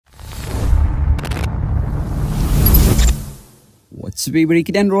So we break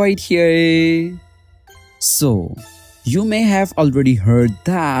it and right here. So you may have already heard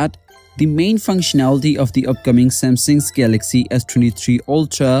that the main functionality of the upcoming Samsung Galaxy S23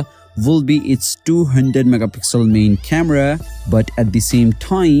 Ultra will be its 200 megapixel main camera, but at the same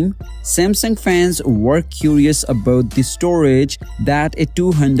time, Samsung fans were curious about the storage that a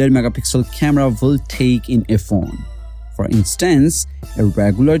 200 megapixel camera will take in a phone. For instance, a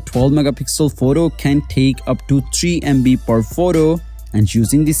regular 12 megapixel photo can take up to 3 MB per photo, and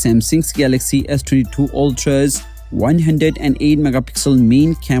using the Samsung Galaxy S22 Ultra's 108 megapixel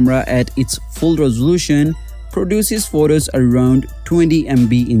main camera at its full resolution produces photos around 20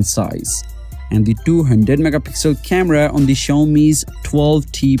 MB in size, and the 200 megapixel camera on the Xiaomi's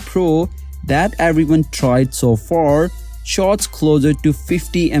 12T Pro that everyone tried so far shots closer to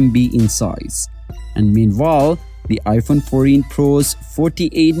 50 MB in size. And meanwhile, the iPhone 14 Pro's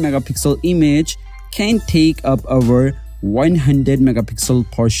 48 megapixel image can take up over 100 megapixel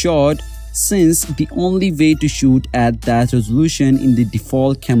per shot, since the only way to shoot at that resolution in the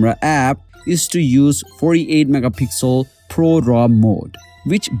default camera app is to use 48 megapixel Pro RAW mode,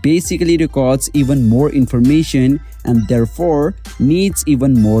 which basically records even more information and therefore needs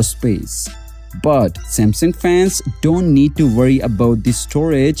even more space. But Samsung fans don't need to worry about this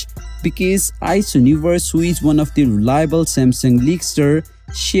storage, because Universe, who is one of the reliable Samsung leakster,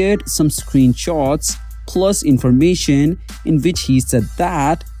 shared some screenshots plus information in which he said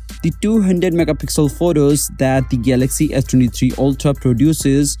that the 200 megapixel photos that the Galaxy S23 Ultra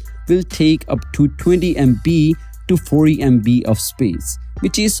produces will take up to 20 MB to 40 MB of space,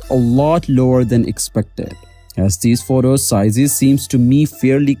 which is a lot lower than expected, as these photo sizes seems to me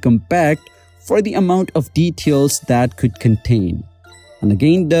fairly compact for the amount of details that could contain. And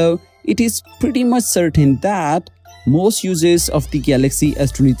again though, it is pretty much certain that most users of the Galaxy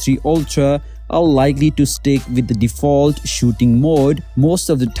S23 Ultra are likely to stick with the default shooting mode most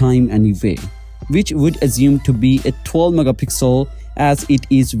of the time anyway, which would assume to be a 12 megapixel as it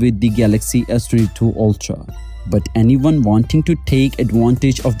is with the Galaxy S22 Ultra. But anyone wanting to take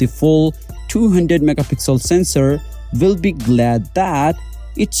advantage of the full 200 megapixel sensor will be glad that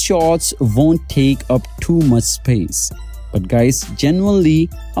its shots won't take up too much space. But guys, genuinely,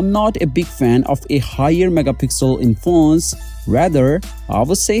 I'm not a big fan of a higher megapixel in phones. Rather, I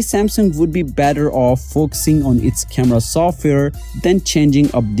would say Samsung would be better off focusing on its camera software than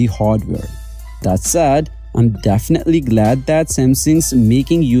changing up the hardware. That said, I'm definitely glad that Samsung's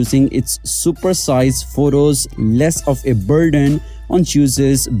making using its super-sized photos less of a burden on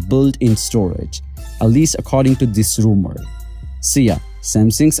users' built-in storage, at least according to this rumor. So yeah,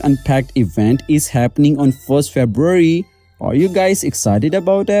 Samsung's Unpacked event is happening on 1st February. Are you guys excited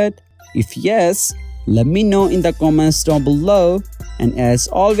about it? If yes, let me know in the comments down below, and as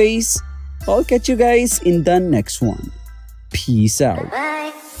always, I'll catch you guys in the next one. Peace out.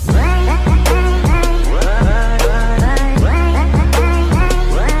 Bye.